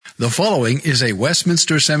The following is a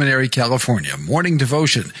Westminster Seminary, California morning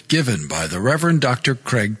devotion given by the Reverend Dr.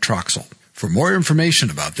 Craig Troxell. For more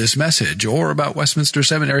information about this message or about Westminster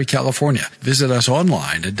Seminary, California, visit us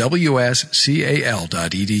online at wscal.edu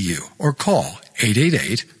or call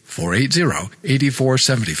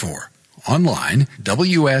 888-480-8474. Online,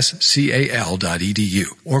 wscal.edu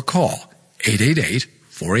or call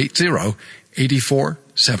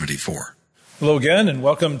 888-480-8474. Hello again, and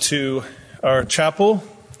welcome to our chapel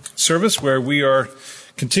service where we are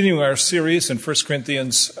continuing our series in 1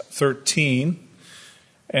 Corinthians 13.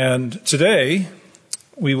 And today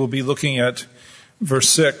we will be looking at verse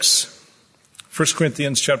 6. 1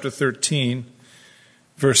 Corinthians chapter 13,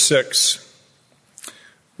 verse 6.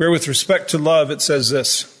 Where with respect to love it says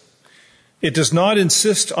this: it does not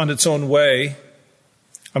insist on its own way.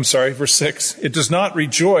 Verse 6. It does not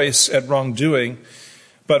rejoice at wrongdoing,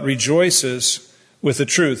 but rejoices with the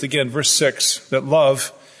truth. Again, verse 6, that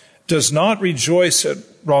love does not rejoice at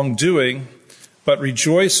wrongdoing, but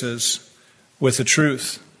rejoices with the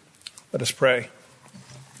truth. Let us pray.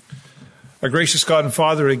 Our gracious God and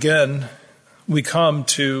Father, again, we come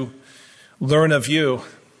to learn of you,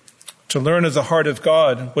 to learn of the heart of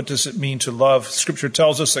God. What does it mean to love? Scripture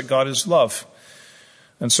tells us that God is love.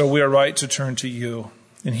 And so we are right to turn to you.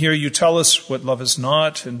 And here you tell us what love is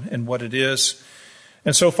not and what it is.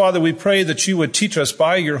 And so, Father, we pray that you would teach us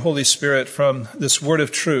by your Holy Spirit from this word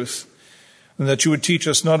of truth, and that you would teach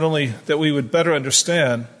us not only that we would better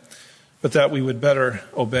understand, but that we would better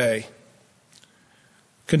obey.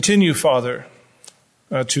 Continue, Father,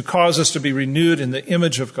 to cause us to be renewed in the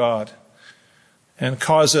image of God, and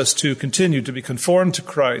cause us to continue to be conformed to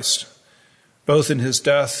Christ, both in his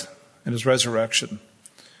death and his resurrection.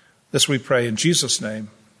 This we pray in Jesus' name.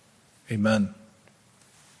 Amen.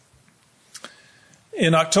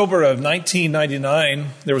 In October of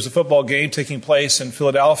 1999, there was a football game taking place in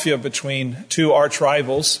Philadelphia between two arch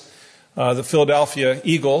rivals, the Philadelphia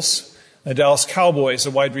Eagles and the Dallas Cowboys. The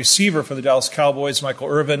wide receiver for the Dallas Cowboys, Michael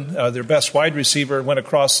Irvin, their best wide receiver, went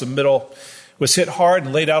across the middle, was hit hard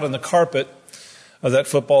and laid out on the carpet of that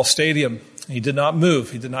football stadium. He did not move.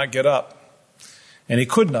 He did not get up. And he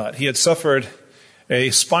could not. He had suffered a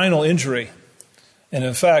spinal injury. And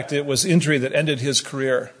in fact, it was injury that ended his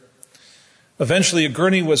career. Eventually, a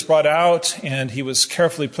gurney was brought out, and he was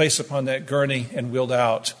carefully placed upon that gurney and wheeled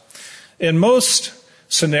out. In most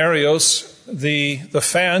scenarios, the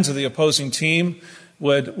fans of the opposing team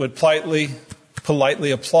would politely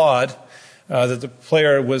applaud that the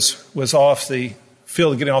player was off the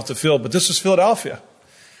field, getting off the field. But this was Philadelphia,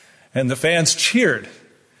 and the fans cheered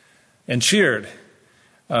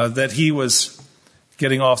that he was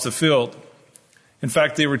getting off the field. In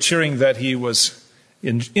fact, they were cheering that he was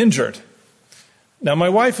injured. Now, my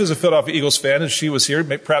wife is a Philadelphia Eagles fan. If she was here,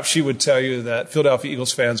 perhaps she would tell you that Philadelphia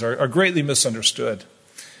Eagles fans are greatly misunderstood.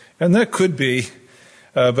 And that could be,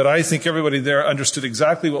 but I think everybody there understood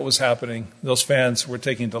exactly what was happening. Those fans were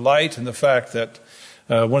taking delight in the fact that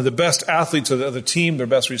one of the best athletes of the other team, their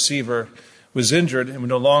best receiver, was injured and would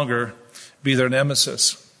no longer be their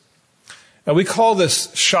nemesis. Now, we call this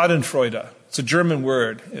Schadenfreude. It's a German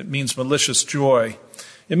word. It means malicious joy.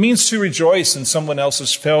 It means to rejoice in someone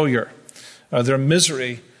else's failure, their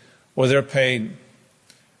misery, or their pain.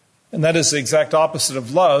 And that is the exact opposite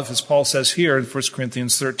of love, as Paul says here in 1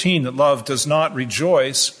 Corinthians 13, that love does not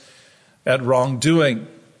rejoice at wrongdoing.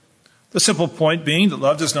 The simple point being that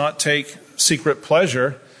love does not take secret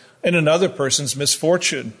pleasure in another person's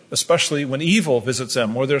misfortune, especially when evil visits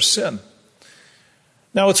them or their sin.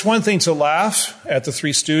 Now, it's one thing to laugh at the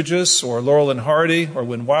Three Stooges or Laurel and Hardy, or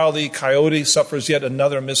when Wile E. Coyote suffers yet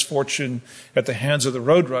another misfortune at the hands of the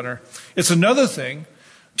Roadrunner. It's another thing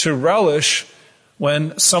to relish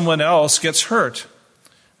when someone else gets hurt,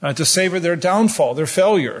 to savor their downfall, their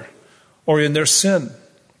failure, or in their sin.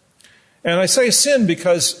 And I say sin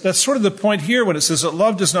because that's sort of the point here when it says that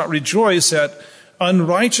love does not rejoice at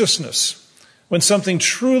unrighteousness, when something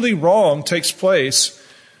truly wrong takes place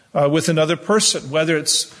with another person, whether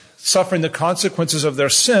it's suffering the consequences of their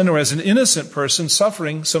sin or as an innocent person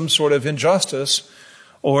suffering some sort of injustice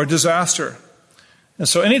or disaster. And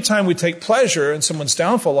so anytime we take pleasure in someone's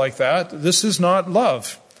downfall like that, this is not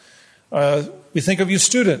love. We think of you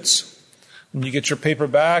students. When you get your paper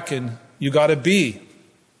back and you got a B,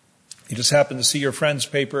 you just happen to see your friend's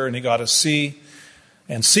paper and he got a C,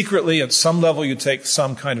 and secretly at some level you take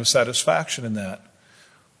some kind of satisfaction in that.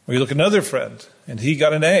 Or you look at another friend, and he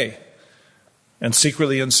got an A. And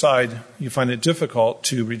secretly inside, you find it difficult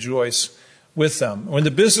to rejoice with them. Or in the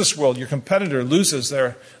business world, your competitor loses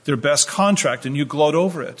their best contract, and you gloat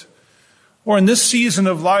over it. Or in this season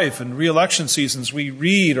of life, in re-election seasons, we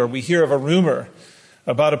read or we hear of a rumor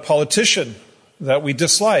about a politician that we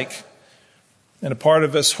dislike, and a part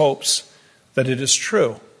of us hopes that it is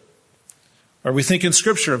true. Or we think in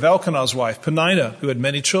Scripture of Elkanah's wife, Peninnah, who had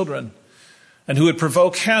many children, and who would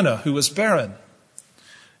provoke Hannah, who was barren,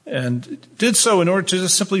 and did so in order to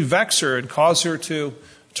just simply vex her and cause her to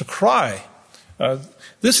cry.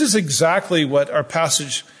 This is exactly what our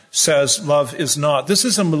passage says love is not. This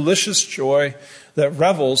is a malicious joy that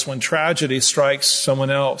revels when tragedy strikes someone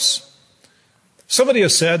else. Somebody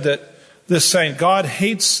has said that this saying, God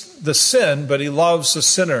hates the sin, but he loves the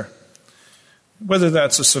sinner. Whether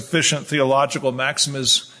that's a sufficient theological maxim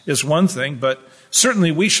is one thing, but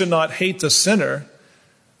certainly we should not hate the sinner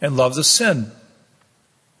and love the sin.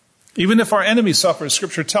 Even if our enemy suffers,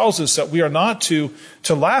 Scripture tells us that we are not to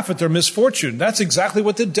laugh at their misfortune. That's exactly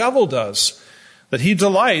what the devil does, that he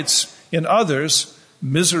delights in others'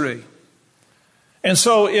 misery. And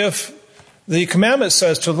so if the commandment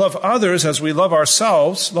says to love others as we love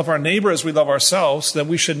ourselves, love our neighbor as we love ourselves, then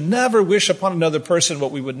we should never wish upon another person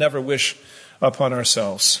what we would never wish upon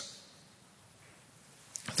ourselves.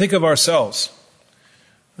 Think of ourselves.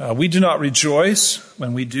 We do not rejoice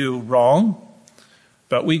when we do wrong,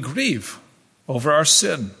 but we grieve over our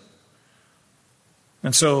sin.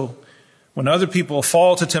 And so when other people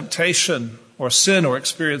fall to temptation or sin or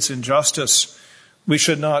experience injustice, we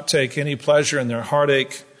should not take any pleasure in their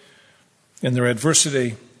heartache, in their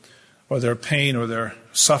adversity, or their pain, or their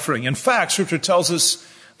suffering. In fact, Scripture tells us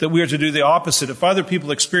that we are to do the opposite. If other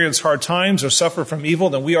people experience hard times or suffer from evil,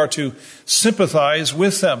 then we are to sympathize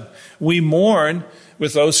with them. We mourn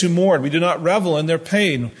with those who mourn. We do not revel in their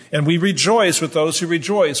pain, and we rejoice with those who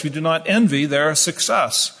rejoice. We do not envy their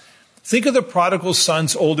success. Think of the prodigal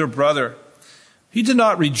son's older brother. He did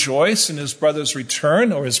not rejoice in his brother's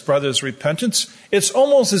return or his brother's repentance. It's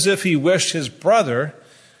almost as if he wished his brother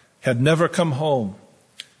had never come home.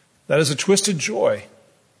 That is a twisted joy,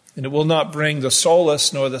 and it will not bring the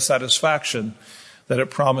solace nor the satisfaction that it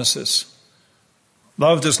promises.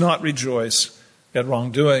 Love does not rejoice at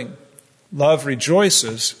wrongdoing. Love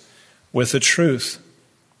rejoices with the truth.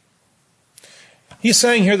 He's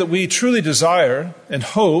saying here that we truly desire and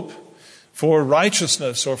hope for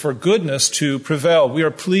righteousness or for goodness to prevail. We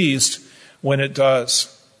are pleased when it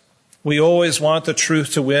does. We always want the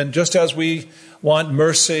truth to win, just as we want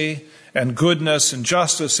mercy and goodness and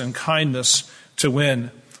justice and kindness to win.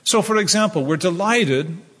 So, for example, we're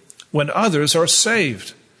delighted when others are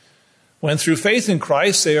saved, when through faith in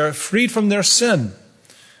Christ they are freed from their sin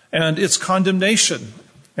and its condemnation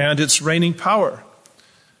and its reigning power.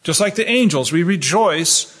 Just like the angels, we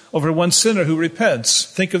rejoice over one sinner who repents.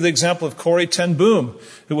 Think of the example of Corrie ten Boom,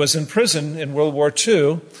 who was in prison in World War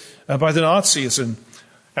II by the Nazis. And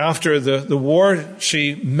after the war,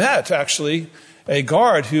 she met, actually, a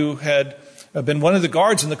guard who had been one of the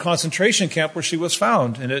guards in the concentration camp where she was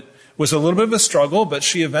found. And it was a little bit of a struggle, but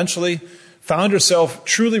she eventually found herself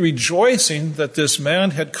truly rejoicing that this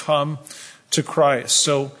man had come to Christ.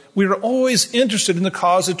 So we are always interested in the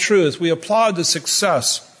cause of truth. We applaud the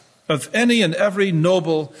success of any and every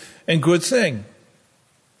noble and good thing.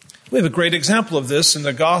 We have a great example of this in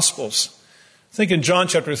the Gospels. Think in John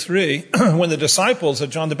chapter 3, when the disciples of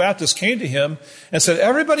John the Baptist came to him and said,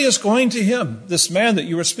 everybody is going to him, this man that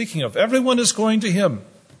you were speaking of. Everyone is going to him.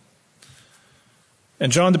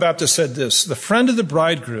 And John the Baptist said this, the friend of the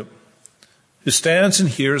bridegroom who stands and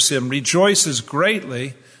hears him rejoices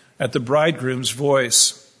greatly at the bridegroom's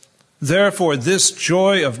voice. Therefore, this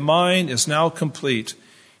joy of mine is now complete.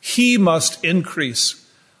 He must increase,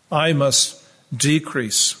 I must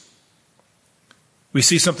decrease. We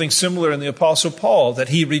see something similar in the Apostle Paul, that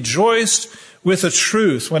he rejoiced with the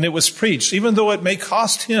truth when it was preached, even though it may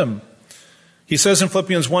cost him. He says in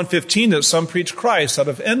Philippians 1:15 that some preach Christ out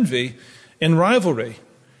of envy and rivalry,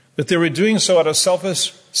 that they were doing so out of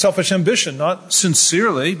selfish ambition, not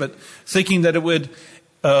sincerely, but thinking that it would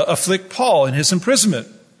afflict Paul in his imprisonment.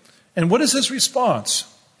 And what is his response?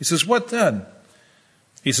 He says, what then?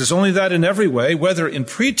 He says, only that in every way, whether in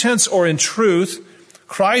pretense or in truth,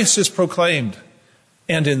 Christ is proclaimed,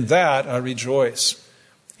 and in that I rejoice.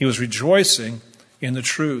 He was rejoicing in the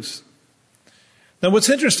truth. Now what's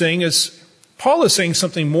interesting is Paul is saying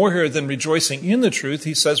something more here than rejoicing in the truth.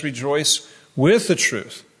 He says rejoice with the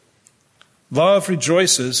truth. Love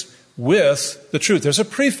rejoices with the truth. There's a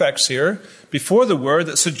prefix here before the word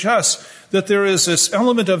that suggests that there is this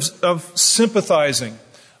element of sympathizing,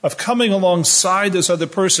 of coming alongside this other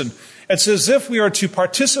person. It's as if we are to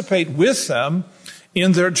participate with them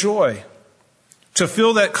in their joy, to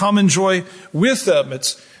feel that common joy with them.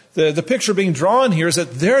 It's the picture being drawn here is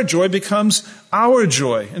that their joy becomes our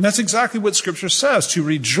joy. And that's exactly what Scripture says, to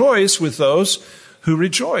rejoice with those who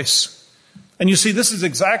rejoice. And you see, this is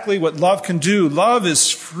exactly what love can do. Love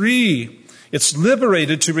is free. It's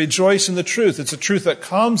liberated to rejoice in the truth. It's a truth that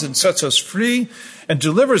comes and sets us free and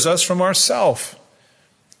delivers us from ourself.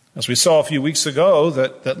 As we saw a few weeks ago,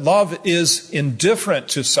 that love is indifferent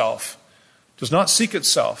to self, does not seek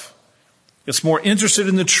itself. It's more interested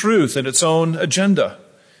in the truth and its own agenda.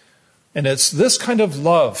 And it's this kind of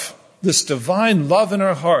love, this divine love in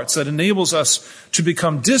our hearts, that enables us to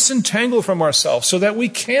become disentangled from ourselves so that we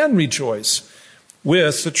can rejoice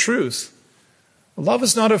with the truth. Love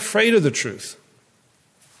is not afraid of the truth.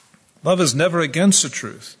 Love is never against the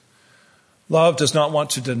truth. Love does not want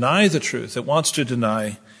to deny the truth. It wants to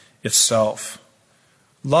deny itself.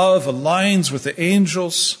 Love aligns with the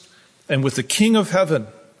angels and with the King of heaven.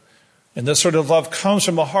 And this sort of love comes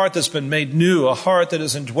from a heart that's been made new, a heart that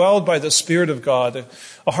is indwelled by the Spirit of God,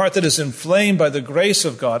 a heart that is inflamed by the grace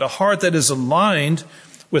of God, a heart that is aligned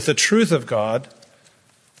with the truth of God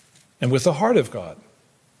and with the heart of God,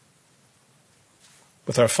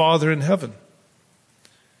 with our Father in heaven.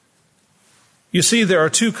 You see, there are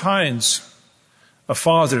two kinds of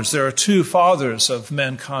fathers. There are two fathers of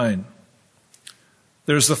mankind.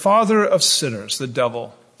 There's the father of sinners, the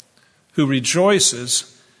devil, who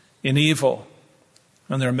rejoices in evil.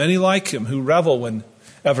 And there are many like him who revel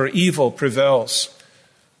whenever evil prevails,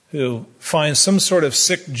 who find some sort of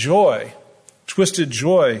sick joy, twisted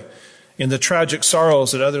joy in the tragic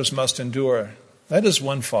sorrows that others must endure. That is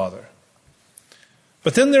one father.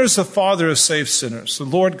 But then there's the Father of saved sinners, the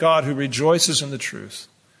Lord God who rejoices in the truth,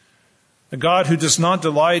 a God who does not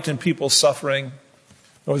delight in people's suffering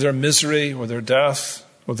or their misery or their death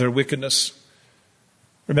or their wickedness.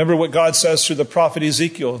 Remember what God says through the prophet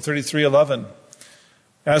Ezekiel 33:11.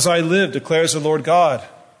 As I live, declares the Lord God,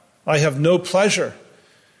 I have no pleasure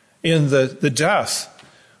in the death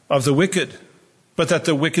of the wicked, but that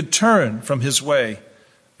the wicked turn from his way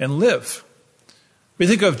and live. We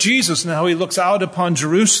think of Jesus and how he looks out upon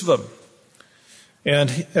Jerusalem,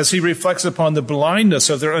 and as he reflects upon the blindness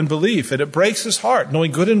of their unbelief, and it breaks his heart,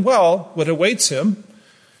 knowing good and well what awaits him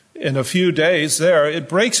in a few days there. It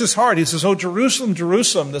breaks his heart. He says, "Oh, Jerusalem,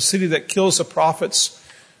 Jerusalem, the city that kills the prophets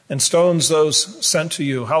and stones those sent to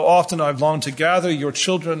you. How often I've longed to gather your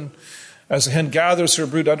children as a hen gathers her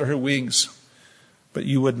brood under her wings, but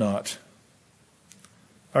you would not."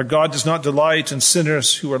 Our God does not delight in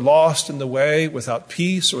sinners who are lost in the way, without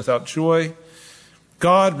peace or without joy.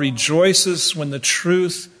 God rejoices when the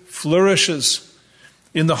truth flourishes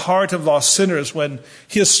in the heart of lost sinners, when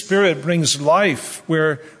his Spirit brings life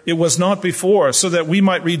where it was not before, so that we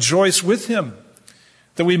might rejoice with him,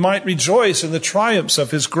 that we might rejoice in the triumphs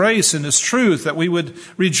of his grace and his truth, that we would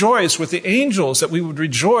rejoice with the angels, that we would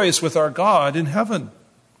rejoice with our God in heaven.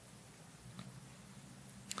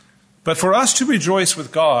 But for us to rejoice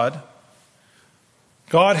with God,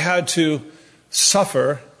 God had to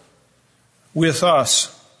suffer with us.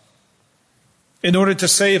 In order to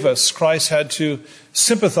save us, Christ had to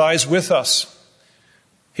sympathize with us.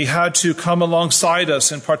 He had to come alongside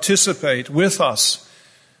us and participate with us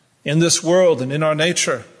in this world and in our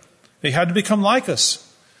nature. He had to become like us.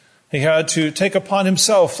 He had to take upon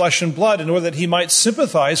himself flesh and blood in order that he might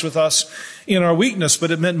sympathize with us in our weakness.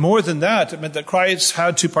 But it meant more than that. It meant that Christ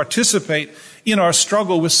had to participate in our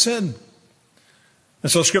struggle with sin. And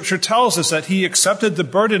so Scripture tells us that he accepted the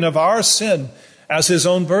burden of our sin as his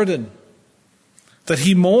own burden, that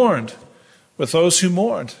he mourned with those who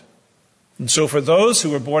mourned. And so for those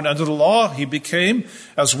who were born under the law, he became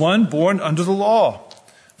as one born under the law.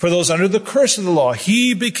 For those under the curse of the law,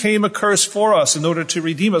 he became a curse for us in order to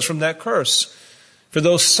redeem us from that curse. For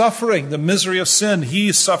those suffering the misery of sin,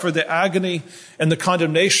 he suffered the agony and the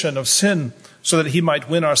condemnation of sin so that he might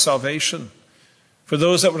win our salvation. For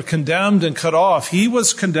those that were condemned and cut off, he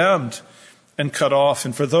was condemned and cut off.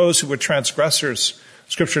 And for those who were transgressors,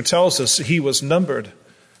 Scripture tells us he was numbered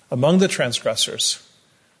among the transgressors.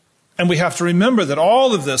 And we have to remember that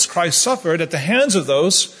all of this Christ suffered at the hands of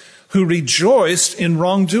those who rejoiced in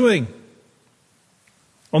wrongdoing.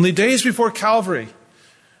 Only days before Calvary,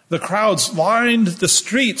 the crowds lined the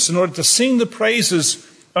streets in order to sing the praises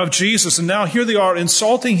of Jesus. And now here they are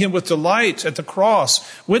insulting him with delight at the cross,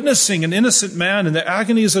 witnessing an innocent man in the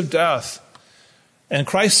agonies of death. And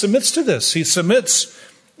Christ submits to this. He submits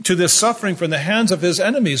to this suffering from the hands of his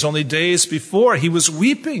enemies. Only days before, he was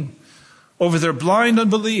weeping over their blind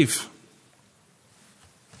unbelief.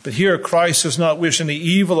 But here Christ does not wish any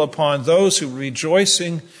evil upon those who are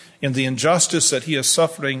rejoicing in the injustice that he is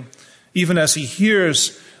suffering. Even as he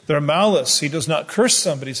hears their malice, he does not curse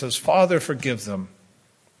them, but he says, "Father, forgive them."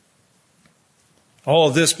 All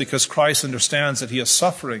of this because Christ understands that he is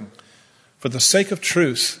suffering for the sake of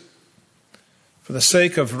truth, for the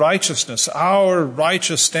sake of righteousness, our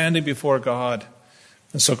righteous standing before God.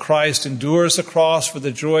 And so Christ endures the cross for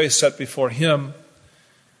the joy set before him,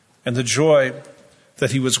 and the joy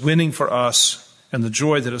that he was winning for us, and the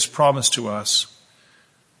joy that is promised to us.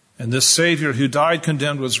 And this Savior who died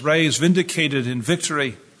condemned was raised, vindicated in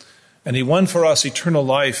victory, and he won for us eternal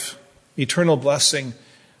life, eternal blessing,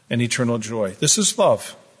 and eternal joy. This is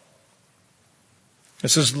love.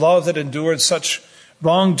 This is love that endured such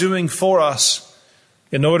wrongdoing for us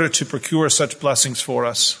in order to procure such blessings for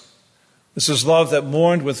us. This is love that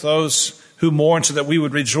mourned with those who mourn, so that we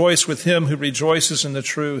would rejoice with him who rejoices in the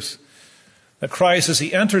truth. That Christ, as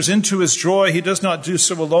he enters into his joy, he does not do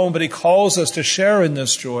so alone, but he calls us to share in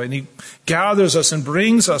this joy, and he gathers us and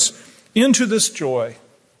brings us into this joy.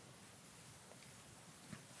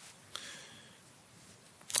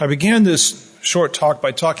 I began this short talk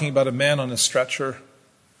by talking about a man on a stretcher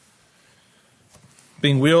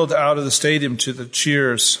being wheeled out of the stadium to the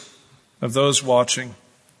cheers of those watching.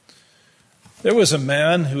 There was a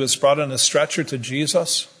man who was brought on a stretcher to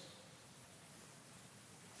Jesus.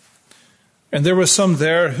 And there were some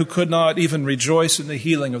there who could not even rejoice in the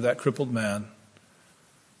healing of that crippled man.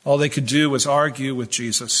 All they could do was argue with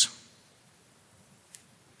Jesus.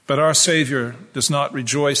 But our Savior does not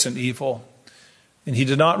rejoice in evil. And he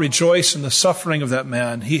did not rejoice in the suffering of that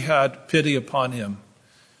man. He had pity upon him.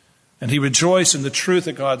 And he rejoiced in the truth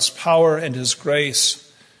of God's power and his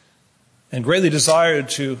grace, and greatly desired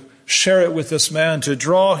to share it with this man, to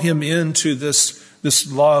draw him into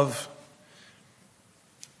this love.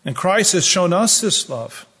 And Christ has shown us this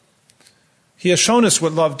love. He has shown us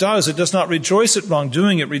what love does. It does not rejoice at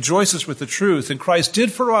wrongdoing. It rejoices with the truth. And Christ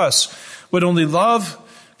did for us what only love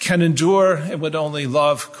can endure and what only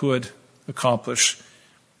love could accomplish.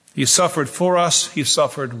 He suffered for us. He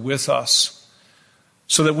suffered with us,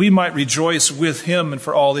 so that we might rejoice with him and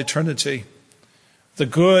for all eternity. The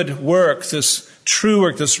good work, this true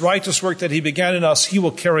work, this righteous work that he began in us, he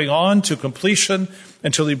will carry on to completion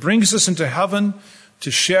until he brings us into heaven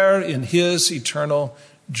to share in his eternal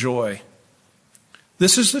joy.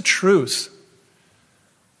 This is the truth.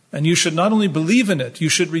 And you should not only believe in it, you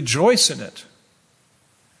should rejoice in it.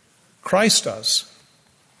 Christ does.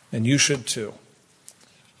 And you should too.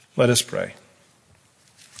 Let us pray.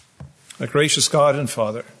 Our gracious God and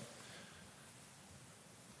Father,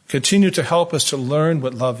 continue to help us to learn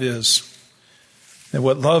what love is and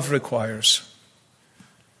what love requires,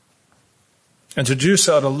 and to do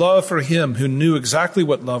so out of love for him who knew exactly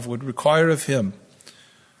what love would require of him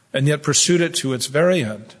and yet pursued it to its very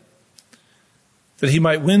end, that he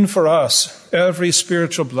might win for us every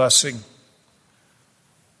spiritual blessing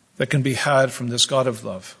that can be had from this God of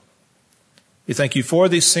love. We thank you for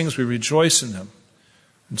these things. We rejoice in them.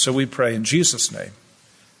 And so we pray in Jesus' name.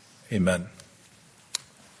 Amen.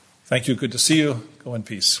 Thank you. Good to see you. Go in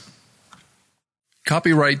peace.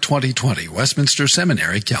 Copyright 2020, Westminster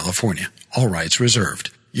Seminary, California. All rights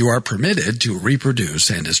reserved. You are permitted to reproduce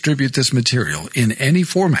and distribute this material in any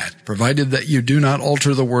format, provided that you do not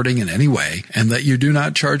alter the wording in any way and that you do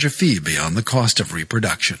not charge a fee beyond the cost of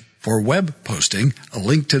reproduction. For web posting, a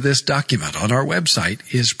link to this document on our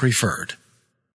website is preferred.